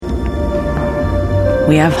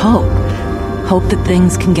We have hope. Hope that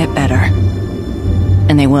things can get better.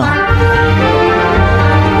 And they will. The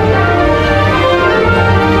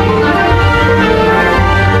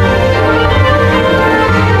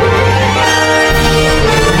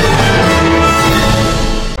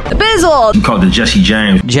Bizzle! You called the Jesse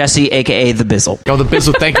James. Jesse, a.k.a. The Bizzle. Oh, the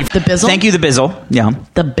Bizzle, thank you. The Bizzle? Thank you, The Bizzle. Yeah.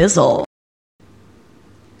 The Bizzle.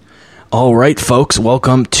 All right, folks,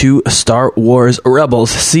 welcome to Star Wars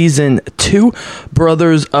Rebels Season 2,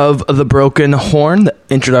 Brothers of the Broken Horn, the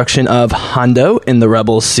introduction of Hondo in the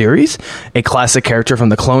Rebels series, a classic character from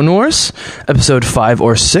the Clone Wars, episode 5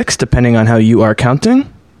 or 6, depending on how you are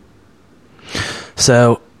counting.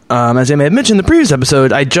 So, as I may have mentioned in the previous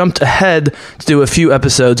episode, I jumped ahead to do a few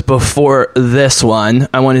episodes before this one.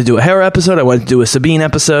 I wanted to do a Hera episode, I wanted to do a Sabine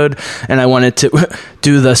episode, and I wanted to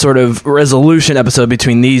do the sort of resolution episode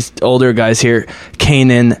between these older guys here,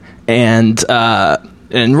 Kanan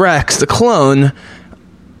and Rex, the clone.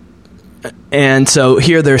 And so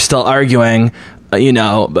here they're still arguing, but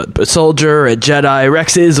a soldier, a Jedi.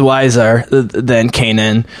 Rex is wiser than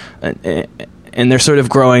Kanan, and they're sort of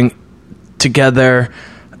growing together.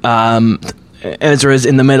 Ezra is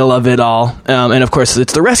in the middle of it all, and of course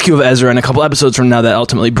it's the rescue of Ezra in a couple episodes from now that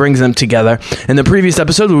ultimately brings them together. In the previous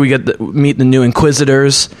episode where we get to meet the new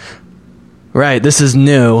Inquisitors, right, this is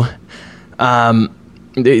new.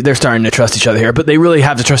 They're starting to trust each other here, but they really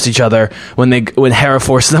have to trust each other when Hera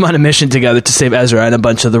forces them on a mission together to save Ezra and a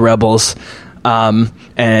bunch of the rebels. And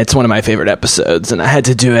it's one of my favorite episodes, and I had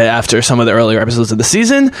to do it after some of the earlier episodes of the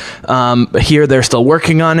season. Here they're still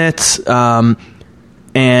working on it.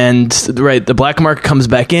 And right, the black market comes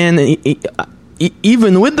back in.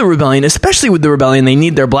 Even with the rebellion, especially with the rebellion, they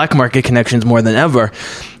need their black market connections more than ever,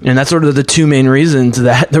 and that's sort of the two of the main reasons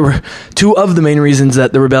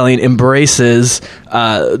that the rebellion embraces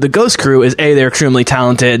the Ghost Crew is A, they're extremely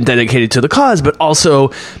talented and dedicated to the cause, but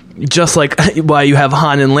also, just like why you have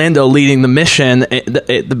Han and Lando leading the mission,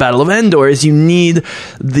 the Battle of Endor, is you need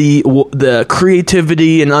the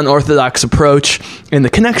creativity and unorthodox approach and the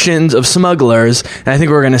connections of smugglers. And I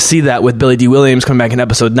think we're going to see that with Billy D. Williams coming back in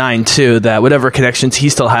episode 9 too, that whatever connections he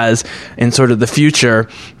still has in sort of the future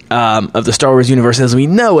of the Star Wars universe as we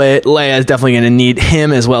know it, Leia is definitely going to need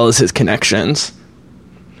him as well as his connections.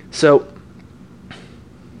 So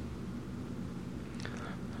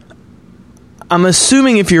I'm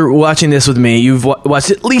assuming if you're watching this with me, you've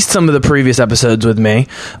watched at least some of the previous episodes with me.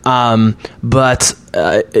 But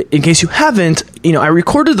in case you haven't, I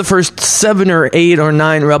recorded the first 7 or 8 or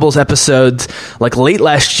 9 Rebels episodes like late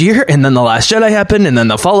last year, and then The Last Jedi happened, and then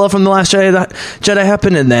the follow-up from The Last Jedi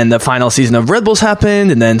happened, and then the final season of Rebels happened,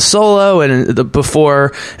 and then Solo, and the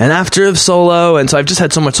before and after of Solo, and so I've just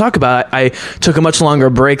had so much to talk about. I took a much longer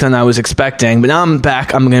break than I was expecting, but now I'm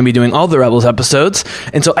back. I'm going to be doing all the Rebels episodes,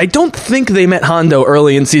 and so I don't think they met Hondo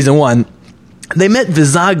early in season 1. They met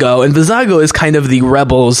Vizago, and Vizago is kind of the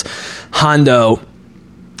Rebels Hondo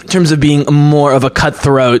in terms of being more of a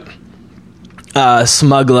cutthroat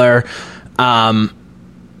smuggler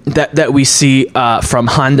that we see from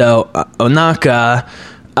Hondo Ohnaka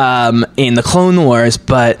in the Clone Wars.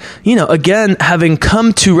 But, again, having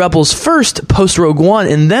come to Rebels first post Rogue One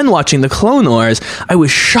and then watching the Clone Wars, I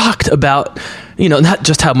was shocked about not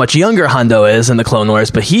just how much younger Hondo is in the Clone Wars,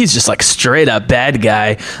 but he's just like straight up bad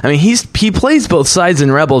guy. I mean, he plays both sides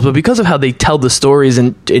in Rebels, but because of how they tell the stories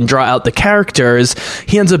and draw out the characters,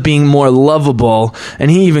 he ends up being more lovable, and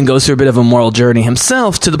he even goes through a bit of a moral journey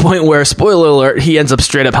himself to the point where, spoiler alert, he ends up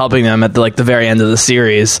straight up helping them at the very end of the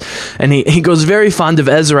series. And he goes very fond of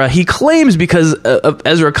Ezra. He claims because of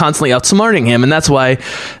Ezra constantly outsmarting him, and that's why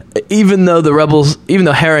even though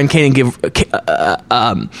Hera and Kanan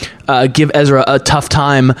give Ezra a tough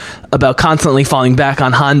time about constantly falling back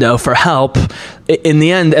on Hondo for help, in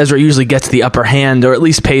the end, Ezra usually gets the upper hand, or at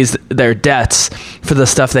least pays their debts for the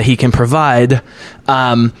stuff that he can provide.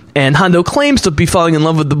 And Hondo claims to be falling in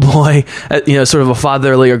love with the boy, sort of a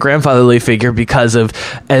fatherly or grandfatherly figure because of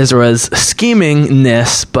Ezra's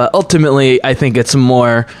schemingness, but ultimately, I think it's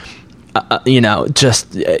more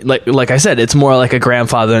just like I said, it's more like a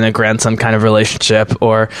grandfather and a grandson kind of relationship,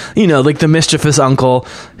 or like the mischievous uncle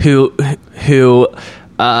who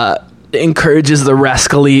encourages the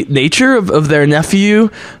rascally nature of their nephew,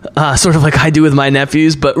 sort of like I do with my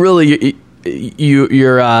nephews. But really,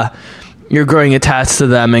 you're growing attached to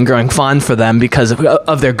them and growing fond for them because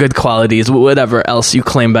of their good qualities, whatever else you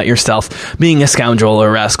claim about yourself, being a scoundrel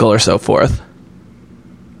or rascal or so forth.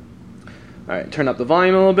 All right, turn up the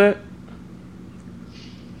volume a little bit.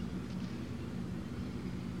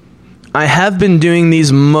 I have been doing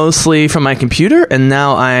these mostly from my computer, and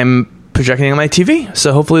now I'm projecting on my TV,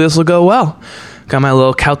 so hopefully this will go well. Got my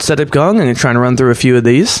little couch setup going. I'm trying to run through a few of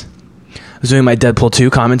these. I was doing my Deadpool 2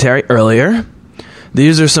 commentary earlier.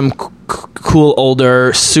 These are some cool,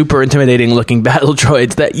 older, super intimidating looking battle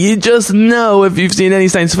droids that you just know, if you've seen any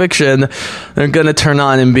science fiction, they're going to turn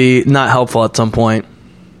on and be not helpful at some point.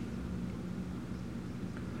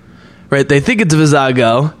 Right, they think it's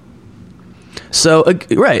Vizago. So I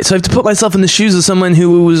have to put myself in the shoes of someone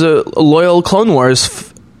who was a loyal Clone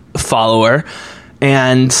Wars follower.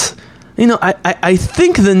 And, you know, I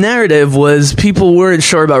think the narrative was people weren't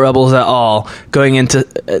sure about Rebels at all going into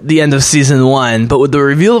the end of Season 1. But with the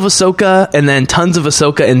reveal of Ahsoka and then tons of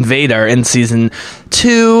Ahsoka and Vader in Season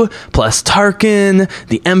 2, plus Tarkin,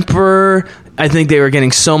 the Emperor, I think they were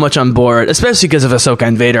getting so much on board, especially because of Ahsoka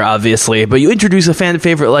and Vader, obviously. But you introduce a fan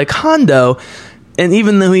favorite like Hondo, and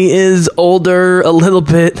even though he is older, a little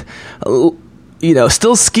bit, you know,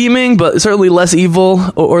 still scheming, but certainly less evil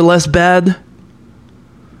or less bad.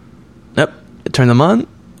 Yep, turn them on.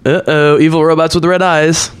 Uh-oh, evil robots with red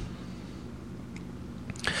eyes.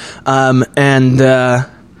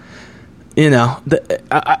 You know,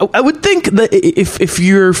 I would think that if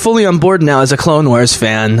you're fully on board now as a Clone Wars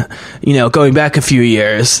fan, you know, going back a few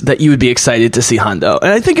years, that you would be excited to see Hondo.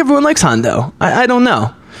 And I think everyone likes Hondo. I don't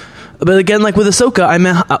know. But again, like with Ahsoka, I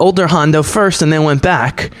met older Hondo first and then went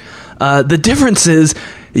back. The difference is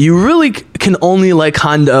you really can only like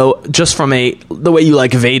Hondo just from the way you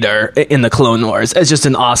like Vader in the Clone Wars as just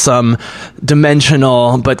an awesome,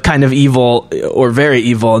 dimensional, but kind of evil, or very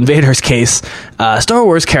evil in Vader's case, Star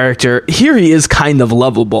Wars character. Here he is kind of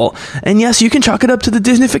lovable. And yes, you can chalk it up to the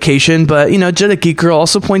Disneyfication, but, you know, Jedi Geek Girl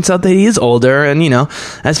also points out that he is older, and, you know,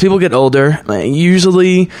 as people get older,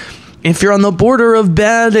 usually if you're on the border of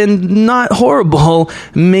bad and not horrible,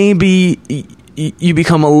 maybe you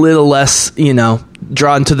become a little less, you know,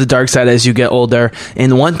 drawn to the dark side as you get older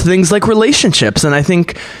and want things like relationships. And I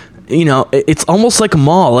think, you know, it's almost like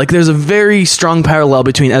Maul. Like, there's a very strong parallel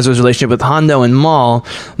between Ezra's relationship with Hondo and Maul.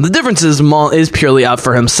 The difference is Maul is purely out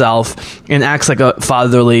for himself and acts like a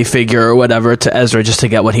fatherly figure or whatever to Ezra just to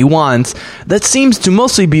get what he wants. That seems to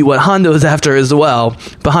mostly be what Hondo is after as well.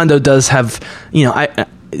 But Hondo does have, you know,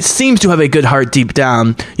 seems to have a good heart deep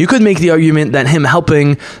down. You could make the argument that him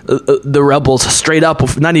helping the Rebels straight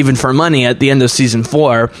up, not even for money, at the end of Season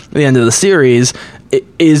 4, at the end of the series,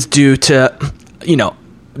 is due to, you know,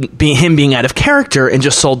 him being out of character and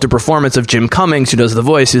just sold to performance of Jim Cummings, who does the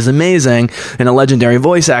voice, who's amazing, and a legendary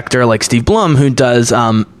voice actor like Steve Blum, who does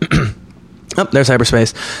oh, there's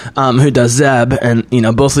hyperspace. Who does Zeb, and, you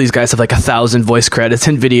know, both of these guys have like 1,000 voice credits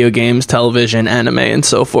in video games, television, anime, and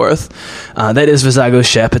so forth. That is Vizago's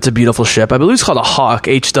ship. It's a beautiful ship. I believe it's called a Hawk,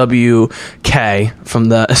 HWK, from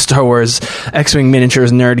the Star Wars X-Wing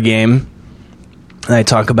miniatures nerd game. And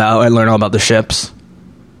I learn all about the ships.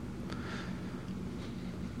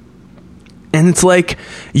 And it's like,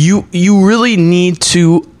 you really need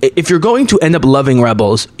to, if you're going to end up loving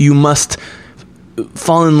Rebels, you must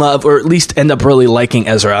fall in love, or at least end up really liking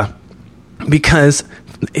Ezra, because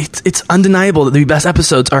it's undeniable that the best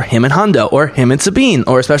episodes are him and Hondo, or him and Sabine,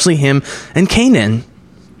 or especially him and Kanan,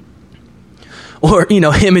 or, you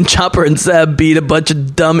know, him and Chopper and Zeb being a bunch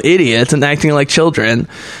of dumb idiots and acting like children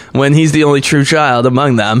when he's the only true child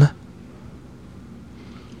among them.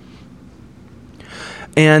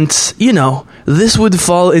 And, you know, this would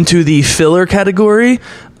fall into the filler category,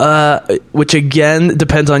 which again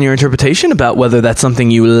depends on your interpretation about whether that's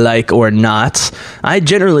something you like or not. I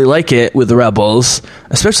generally like it with Rebels,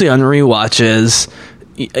 especially on rewatches.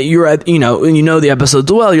 You're at, you know the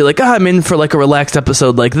episodes well. You're like, I'm in for like a relaxed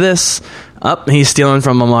episode like this. He's stealing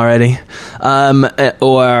from him already.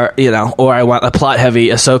 Or, you know, or I want a plot heavy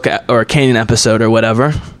Ahsoka or Kanan episode or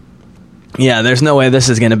whatever. Yeah, there's no way this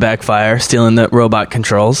is going to backfire, stealing the robot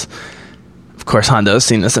controls. Of course, Hondo's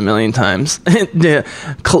seen this a million times.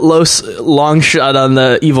 Close, long shot on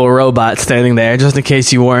the evil robot standing there, just in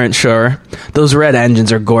case you weren't sure. Those red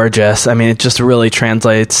engines are gorgeous. I mean, it just really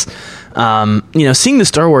translates. You know, seeing the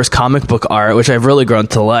Star Wars comic book art, which I've really grown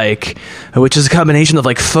to like, which is a combination of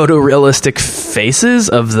like photorealistic faces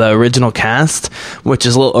of the original cast, which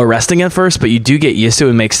is a little arresting at first, but you do get used to it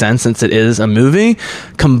and makes sense since it is a movie,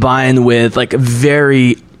 combined with like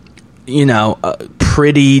very, you know,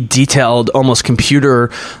 pretty detailed, almost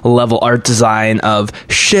computer level art design of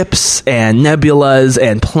ships and nebulas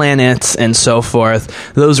and planets and so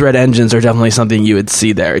forth. Those red engines are definitely something you would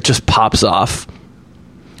see there. It just pops off.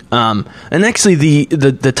 And actually,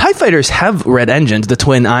 the TIE fighters have red engines, the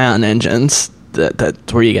twin ion engines.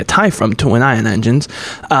 That's where you get TIE from, twin ion engines.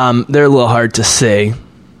 They're a little hard to see.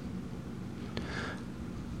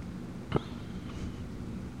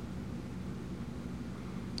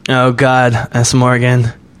 Oh God, S.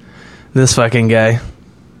 Morgan. This fucking guy.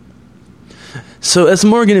 So as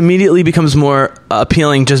Morgan immediately becomes more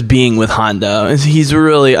appealing just being with Hondo. He's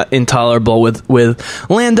really intolerable with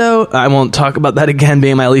Lando. I won't talk about that again,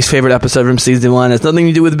 being my least favorite episode from season 1. It's nothing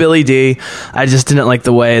to do with Billy D. I just didn't like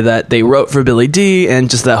the way that they wrote for Billy D and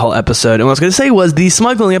just that whole episode. And what I was going to say was these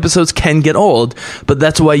smuggling episodes can get old, but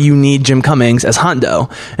that's why you need Jim Cummings as Hondo.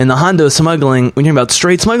 And the Hondo smuggling, when you're talking about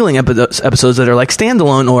straight smuggling episodes that are like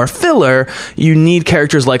standalone or filler, you need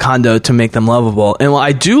characters like Hondo to make them lovable. And while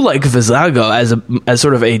I do like Vizago as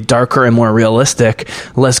sort of a darker and more realistic,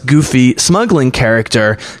 less goofy smuggling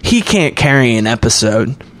character, he can't carry an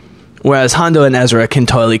episode. Whereas Hondo and Ezra can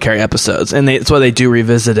totally carry episodes, and that's why they do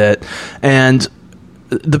revisit it. And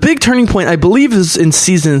the big turning point, I believe, is in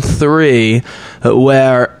season 3,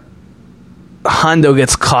 where Hondo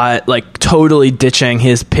gets caught like totally ditching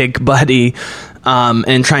his pig buddy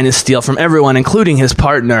and trying to steal from everyone, including his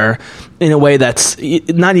partner, in a way that's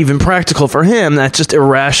not even practical for him. That's just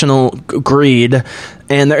irrational greed.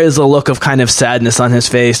 And there is a look of kind of sadness on his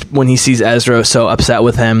face when he sees Ezra so upset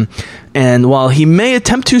with him. And while he may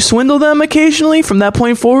attempt to swindle them occasionally, from that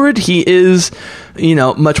point forward, he is,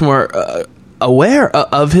 much more aware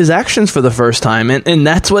of his actions for the first time. And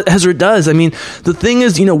that's what Ezra does. I mean, the thing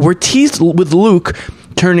is, we're teased with Luke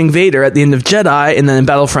turning Vader at the end of Jedi, and then in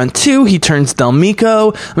Battlefront 2 he turns Del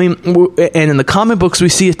Meeko. I mean, and in the comic books we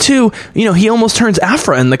see it too. He almost turns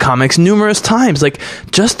Aphra in the comics numerous times. Like,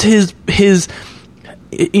 just his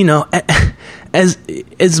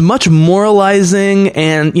as much moralizing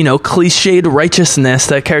and cliched righteousness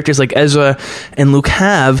that characters like Ezra and Luke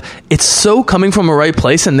have, it's so coming from a right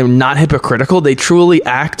place, and they're not hypocritical. They truly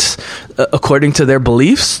act according to their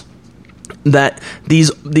beliefs. That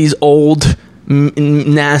these old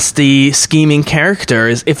nasty scheming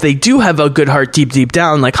characters, if they do have a good heart deep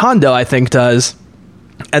down, like Hondo I think does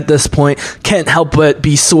at this point, can't help but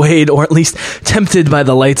be swayed or at least tempted by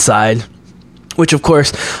the light side. Which, of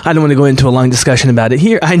course, I don't want to go into a long discussion about it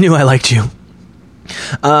here. I knew I liked you.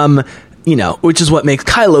 Which is what makes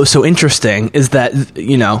Kylo so interesting, is that,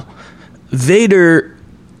 Vader,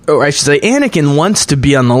 or I should say Anakin, wants to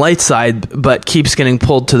be on the light side, but keeps getting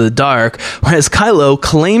pulled to the dark, whereas Kylo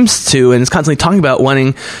claims to, and is constantly talking about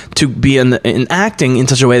wanting to be in acting in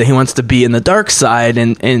such a way that he wants to be in the dark side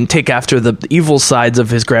and take after the evil sides of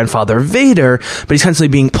his grandfather Vader, but he's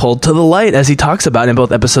constantly being pulled to the light, as he talks about in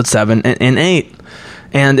both episode 7 and 8.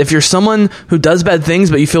 And if you're someone who does bad things,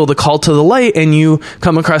 but you feel the call to the light, and you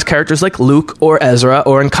come across characters like Luke or Ezra,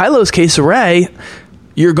 or in Kylo's case, Rey,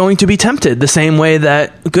 you're going to be tempted the same way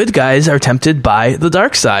that good guys are tempted by the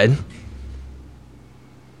dark side.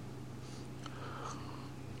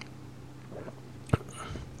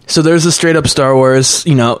 So there's a straight up Star Wars,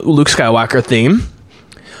 Luke Skywalker theme.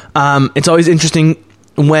 It's always interesting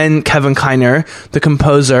when Kevin Kiner, the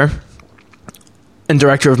composer and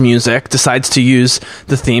director of music, decides to use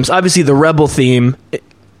the themes. Obviously the Rebel theme,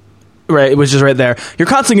 right, which is right there. You're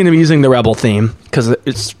constantly going to be using the Rebel theme because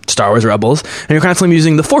it's Star Wars Rebels, and you're constantly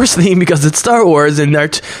using the Force theme because it's Star Wars, and our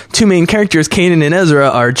two main characters, Kanan and Ezra,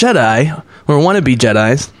 are Jedi, or wannabe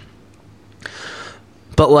Jedis.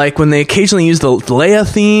 But like when they occasionally use the Leia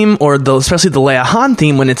theme, or especially the Leia Han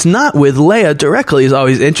theme, when it's not with Leia directly, is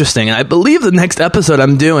always interesting. And I believe the next episode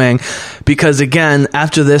I'm doing, because again,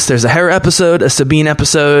 after this, there's a Hera episode, a Sabine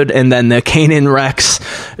episode, and then the Kanan Rex,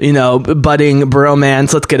 budding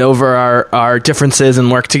bromance, let's get over our differences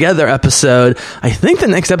and work together episode. I think the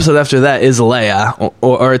next episode after that is Leia,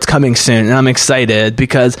 or it's coming soon, and I'm excited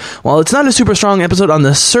because while it's not a super strong episode on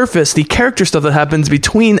the surface, the character stuff that happens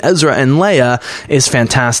between Ezra and Leia is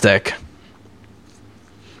fantastic.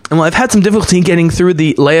 And while I've had some difficulty getting through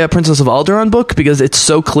the Leia Princess of Alderaan book because it's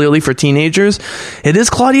so clearly for teenagers, it is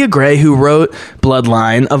Claudia Gray who wrote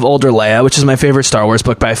Bloodline of older Leia, which is my favorite Star Wars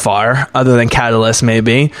book by far, other than Catalyst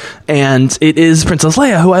maybe. And it is Princess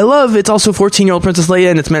Leia, who I love. It's also 14-year-old Princess Leia,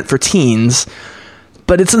 and it's meant for teens.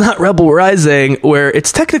 But it's not Rebel Rising, where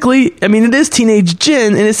it's technically, it is Teenage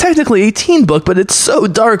Jin, and it's technically a teen book, but it's so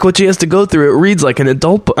dark what she has to go through. It reads like an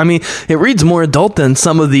adult book. It reads more adult than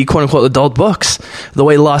some of the quote-unquote adult books. The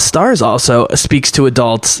way Lost Stars also speaks to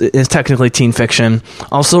adults is technically teen fiction.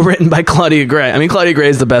 Also written by Claudia Gray. Claudia Gray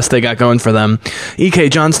is the best they got going for them. E.K.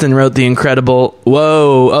 Johnston wrote the incredible,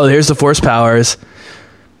 here's the Force powers.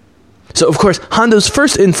 So, of course, Hondo's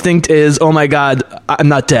first instinct is, oh my god, I'm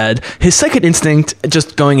not dead. His second instinct,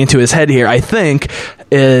 just going into his head here, I think,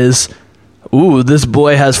 is, this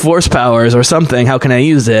boy has Force powers or something. How can I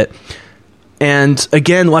use it? And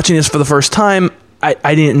again, watching this for the first time,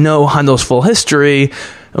 I didn't know Hondo's full history.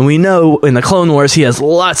 And we know in the Clone Wars he has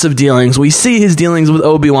lots of dealings. We see his dealings with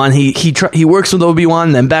Obi-Wan. He works with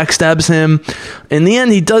Obi-Wan, then backstabs him. In the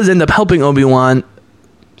end, he does end up helping Obi-Wan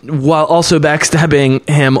while also backstabbing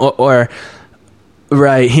him. Or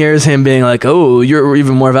right, here's him being like, "Oh, you're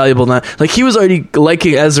even more valuable than that." Like, he was already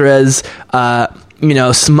liking Ezra's,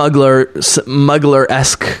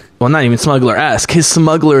 smuggler-esque. Well, not even smuggler-esque. His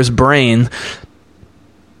smuggler's brain.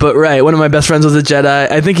 But right, one of my best friends was a Jedi.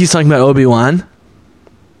 I think he's talking about Obi-Wan.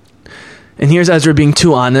 And here's Ezra being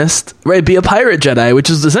too honest. Right, be a pirate Jedi, which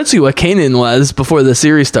is essentially what Kanan was before the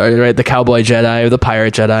series started, right? The cowboy Jedi or the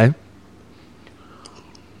pirate Jedi.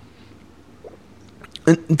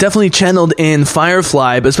 And definitely channeled in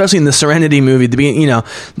Firefly, but especially in the Serenity movie,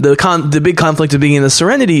 the big conflict of being in the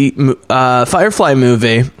Serenity Firefly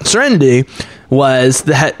movie. Serenity was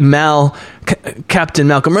that Captain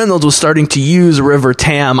Malcolm Reynolds was starting to use River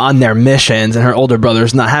Tam on their missions, and her older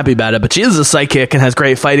brother's not happy about it, but she is a psychic and has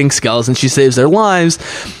great fighting skills, and she saves their lives,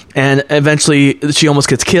 and eventually she almost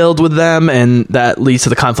gets killed with them, and that leads to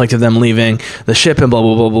the conflict of them leaving the ship and blah,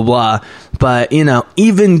 blah, blah, blah, blah. But,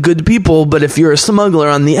 even good people, but if you're a smuggler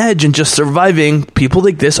on the edge and just surviving, people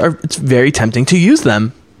like this it's very tempting to use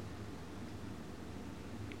them.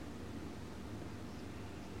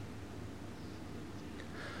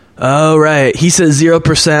 Oh, right. He says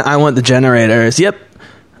 0%, I want the generators. Yep.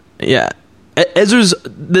 Yeah.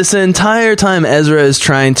 This entire time, Ezra is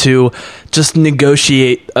trying to just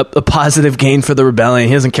negotiate a positive gain for the rebellion.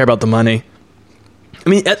 He doesn't care about the money. I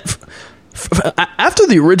mean, after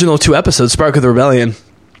the original 2 episodes, Spark of the Rebellion,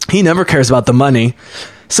 he never cares about the money.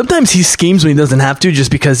 Sometimes he schemes when he doesn't have to,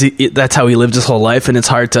 just because that's how he lived his whole life, and it's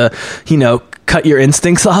hard to, cut your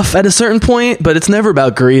instincts off at a certain point, but it's never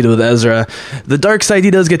about greed with Ezra. The dark side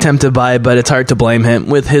he does get tempted by, but it's hard to blame him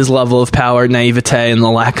with his level of power, naivete, and the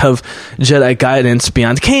lack of Jedi guidance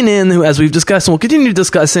beyond Kanan, who, as we've discussed and we'll continue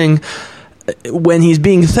discussing, when he's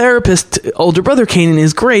being therapist, older brother Kanan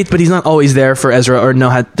is great, but he's not always there for Ezra, or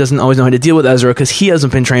doesn't always know how to deal with Ezra because he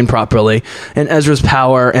hasn't been trained properly, and Ezra's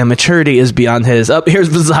power and maturity is beyond his. Here's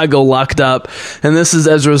Vizago locked up, and this is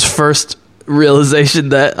Ezra's first realization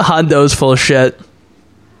that Hondo is full of shit.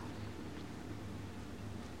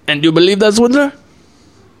 And do you believe that's Windsor?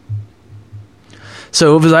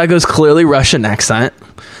 So Vizago's clearly Russian accent,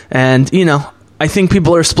 and I think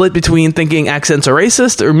people are split between thinking accents are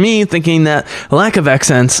racist, or me thinking that lack of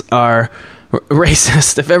accents are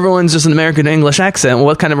racist. If everyone's just an American English accent,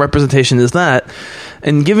 what kind of representation is that?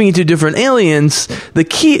 And giving it to different aliens, the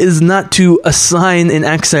key is not to assign an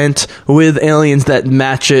accent with aliens that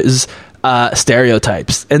matches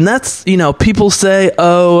stereotypes. And that's, people say,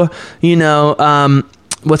 what's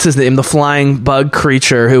his name? The flying bug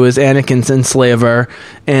creature who is Anakin's enslaver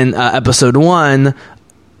in episode 1.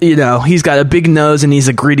 He's got a big nose and he's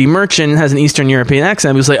a greedy merchant and has an Eastern European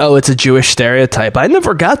accent. He was like, oh, it's a Jewish stereotype. I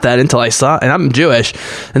never got that until I saw it, and I'm Jewish.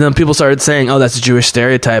 And then people started saying, oh, that's a Jewish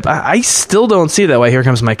stereotype. I still don't see it that way. Here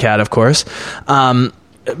comes my cat, of course. And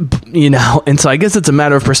so I guess it's a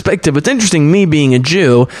matter of perspective. It's interesting, me being a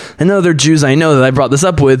Jew, and other Jews I know that I brought this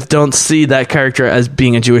up with don't see that character as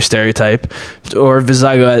being a Jewish stereotype, or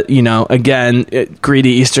Vizago, again,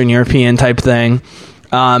 greedy Eastern European type thing.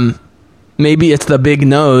 Maybe it's the big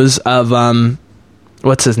nose of,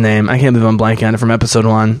 what's his name? I can't believe I'm blanking on it from episode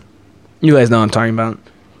 1. You guys know what I'm talking about.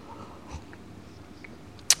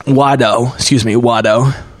 Watto.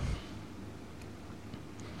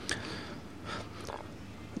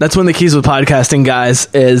 That's one of the keys with podcasting, guys,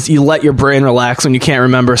 is you let your brain relax when you can't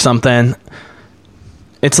remember something.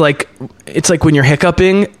 It's like when you're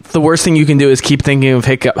hiccuping, the worst thing you can do is keep thinking of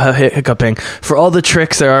hiccuping. For all the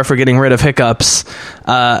tricks there are for getting rid of hiccups,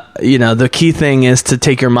 the key thing is to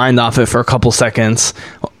take your mind off it for a couple seconds.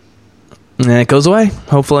 And it goes away,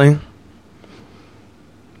 hopefully.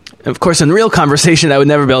 Of course, in real conversation, I would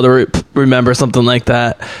never be able to remember something like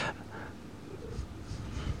that.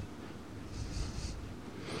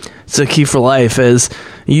 So key for life is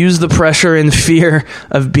use the pressure and fear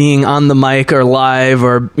of being on the mic or live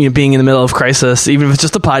or being in the middle of crisis, even if it's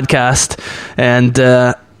just a podcast. And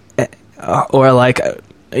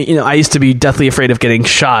I used to be deathly afraid of getting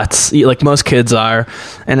shots, like most kids are,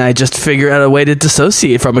 and I just figured out a way to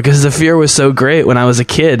dissociate from it because the fear was so great when I was a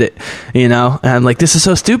kid, and I'm like, this is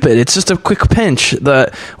so stupid. It's just a quick pinch.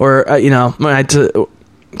 When I had to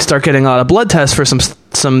start getting a lot of blood tests for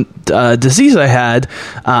some disease I had.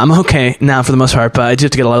 I'm okay now for the most part, but I do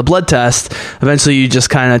have to get a lot of blood tests. Eventually you just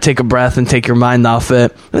kind of take a breath and take your mind off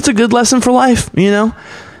it. It's a good lesson for life,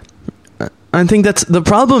 I think that's the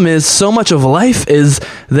problem. Is so much of life is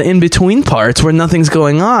the in-between parts where nothing's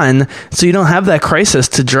going on, so you don't have that crisis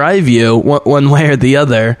to drive you one way or the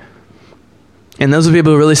other. And those are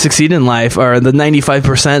people who really succeed in life, or the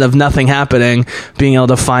 95% of nothing happening, being able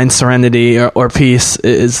to find serenity or peace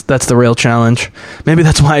that's the real challenge. Maybe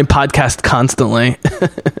that's why I podcast constantly.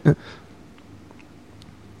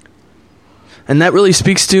 And that really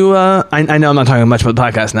speaks to, I know I'm not talking much about the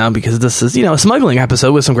podcast now because this is, a smuggling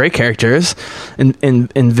episode with some great characters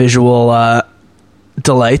and visual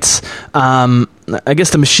delights. I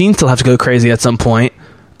guess the machines still have to go crazy at some point.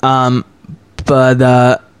 But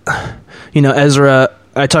Ezra,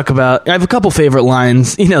 I have a couple favorite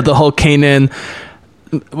lines, the whole Kanan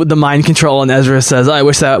with the mind control, and Ezra says, I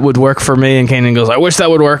wish that would work for me, and Kanan goes, I wish that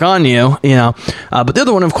would work on you, but the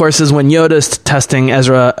other one, of course, is when Yoda's testing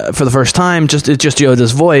Ezra for the first time. It's just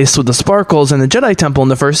Yoda's voice with the sparkles in the Jedi Temple in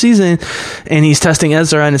the first season, and he's testing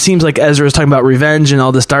Ezra, and it seems like Ezra is talking about revenge and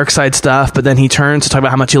all this dark side stuff, but then he turns to talk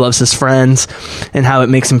about how much he loves his friends and how it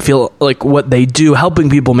makes him feel like what they do, helping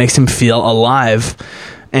people, makes him feel alive.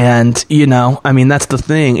 And, that's the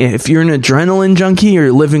thing. If you're an adrenaline junkie or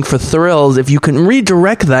you're living for thrills, if you can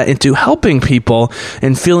redirect that into helping people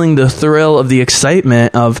and feeling the thrill of the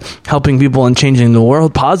excitement of helping people and changing the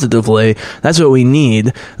world positively, that's what we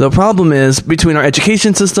need. The problem is, between our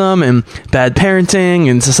education system and bad parenting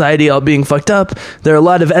and society all being fucked up, there are a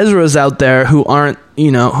lot of Ezras out there who aren't,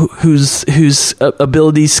 whose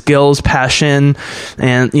ability, skills, passion,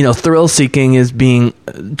 and thrill seeking is being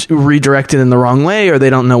redirected in the wrong way, or they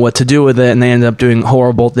don't know what to do with it, and they end up doing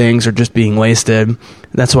horrible things or just being wasted.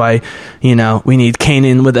 That's why we need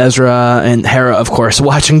Kanan with Ezra, and Hera, of course,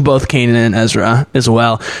 watching both Kanan and Ezra as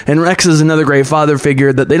well. And Rex is another great father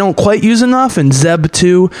figure that they don't quite use enough, and Zeb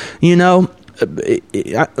too.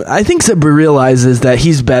 I think Zeb realizes that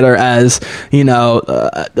he's better as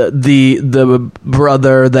the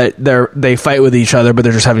brother that they fight with each other, but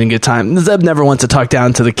they're just having a good time. Zeb never wants to talk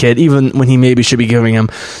down to the kid, even when he maybe should be giving him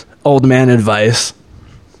old man advice.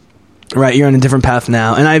 Right, you're on a different path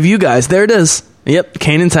now, and I have you guys. There it is. Yep,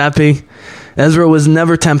 Kanan's happy. Ezra was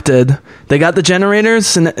never tempted. They got the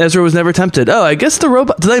generators, and Ezra was never tempted. Oh, I guess the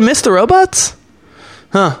robot. Did I miss the robots?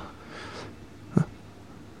 Huh.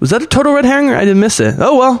 Was that a total red herring? I didn't miss it.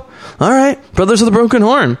 Oh, well. All right. Brothers of the Broken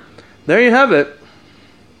Horn. There you have it.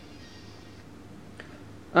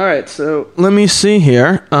 All right, so let me see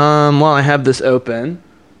here while I have this open.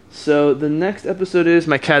 So the next episode is...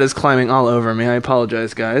 My cat is climbing all over me. I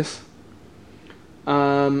apologize, guys.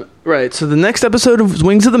 Right, so the next episode of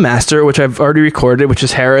Wings of the Master, which I've already recorded, which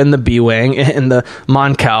is Hera and the B-Wing and the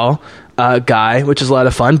Mon Cal guy, which is a lot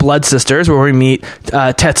of fun. Blood Sisters, where we meet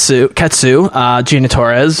Ketsu, Gina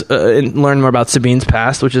Torres, and learn more about Sabine's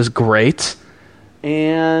past, which is great.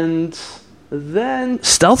 And then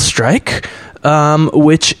Stealth Strike,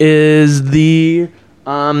 which is the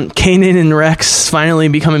Kanan and Rex finally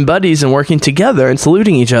becoming buddies and working together and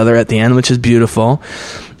saluting each other at the end, which is beautiful.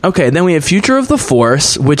 Okay, then we have Future of the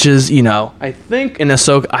Force, which is, I think an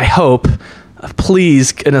Ahsoka, I hope,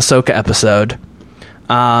 please, an Ahsoka episode.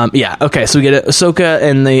 Okay, so we get Ahsoka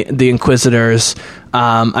and the Inquisitors,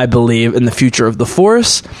 I believe, in the Future of the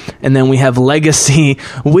Force. And then we have Legacy,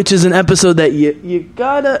 which is an episode that you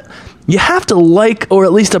have to like or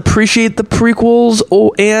at least appreciate the prequels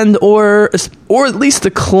or at least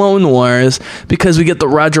the Clone Wars, because we get the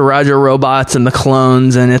Roger robots and the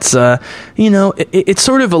clones, and it's it's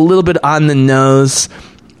sort of a little bit on the nose,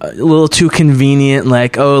 a little too convenient,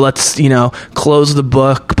 like, oh, let's close the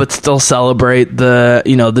book but still celebrate the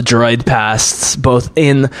the droid pasts, both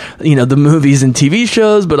in the movies and TV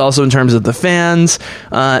shows, but also in terms of the fans.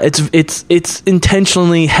 It's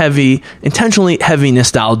intentionally heavy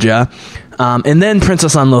nostalgia. And then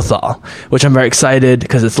Princess on Lothal, which I'm very excited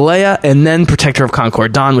because it's Leia, and then Protector of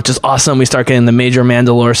Concord Dawn, which is awesome. We start getting the major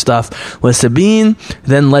Mandalore stuff with Sabine.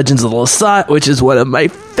 Then Legends of the Lasat, which is one of my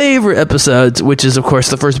favorite episodes, which is, of course,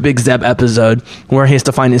 the first big Zeb episode where he has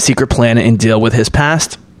to find his secret planet and deal with his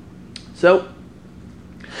past. So,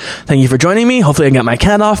 thank you for joining me. Hopefully I can get my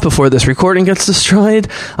cat off before this recording gets destroyed.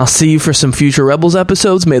 I'll see you for some future Rebels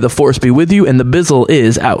episodes. May the Force be with you, and the Bizzle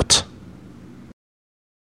is out.